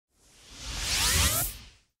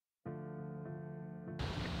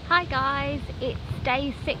Hi guys, it's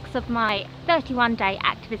day 6 of my 31-day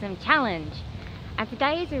activism challenge, and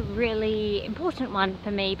today is a really important one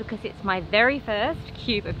for me because it's my very first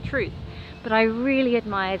Cube of Truth. But I really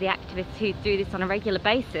admire the activists who do this on a regular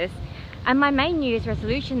basis, and my main New Year's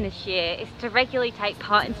resolution this year is to regularly take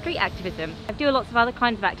part in street activism. I do lots of other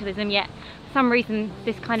kinds of activism, yet for some reason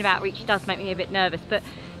this kind of outreach does make me a bit nervous. But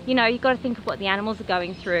you know, you've got to think of what the animals are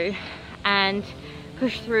going through and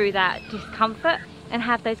push through that discomfort and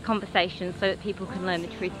have those conversations so that people can learn the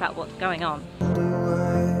truth about what's going on.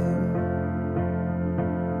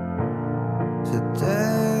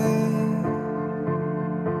 Today,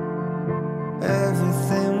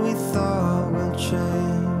 everything we thought would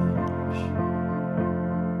change,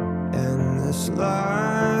 and this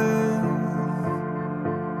life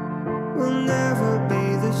will never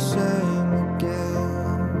be the same again.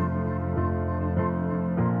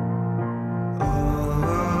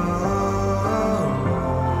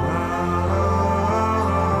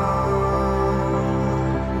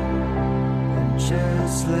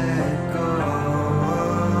 Just let go.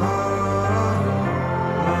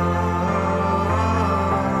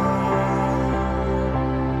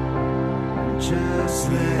 Just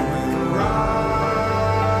let the rise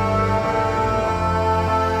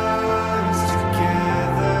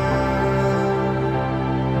together.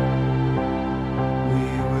 We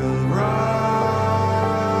will rise.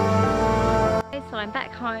 So I'm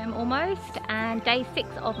back home almost, and day 6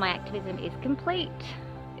 of my activism is complete.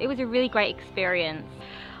 It was a really great experience.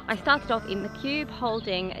 I started off in the Cube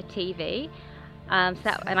holding a TV, and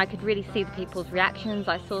I could really see the people's reactions.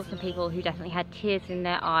 I saw some people who definitely had tears in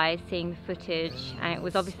their eyes seeing the footage, and it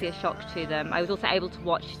was obviously a shock to them. I was also able to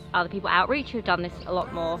watch other people outreach who have done this a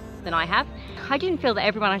lot more than I have. I didn't feel that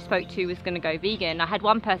everyone I spoke to was going to go vegan. I had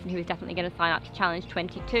one person who was definitely going to sign up to Challenge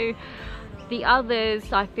 22. The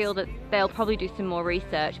others, I feel that they'll probably do some more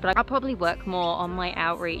research, but I'll probably work more on my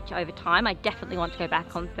outreach over time. I definitely want to go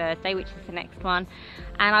back on Thursday, which is the next one.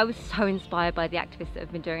 And I was so inspired by the activists that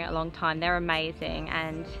have been doing it a long time. They're amazing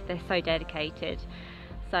and they're so dedicated.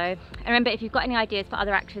 So, and remember, if you've got any ideas for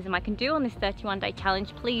other activism I can do on this 31-day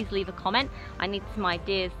challenge, please leave a comment. I need some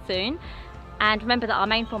ideas soon. And remember that our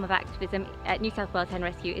main form of activism at New South Wales Hen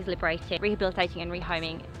Rescue is liberating, rehabilitating and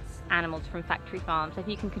rehoming animals from factory farms. So if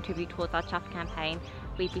you can contribute towards our Chuffer campaign,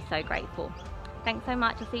 we'd be so grateful. Thanks so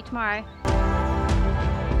much. I'll see you tomorrow.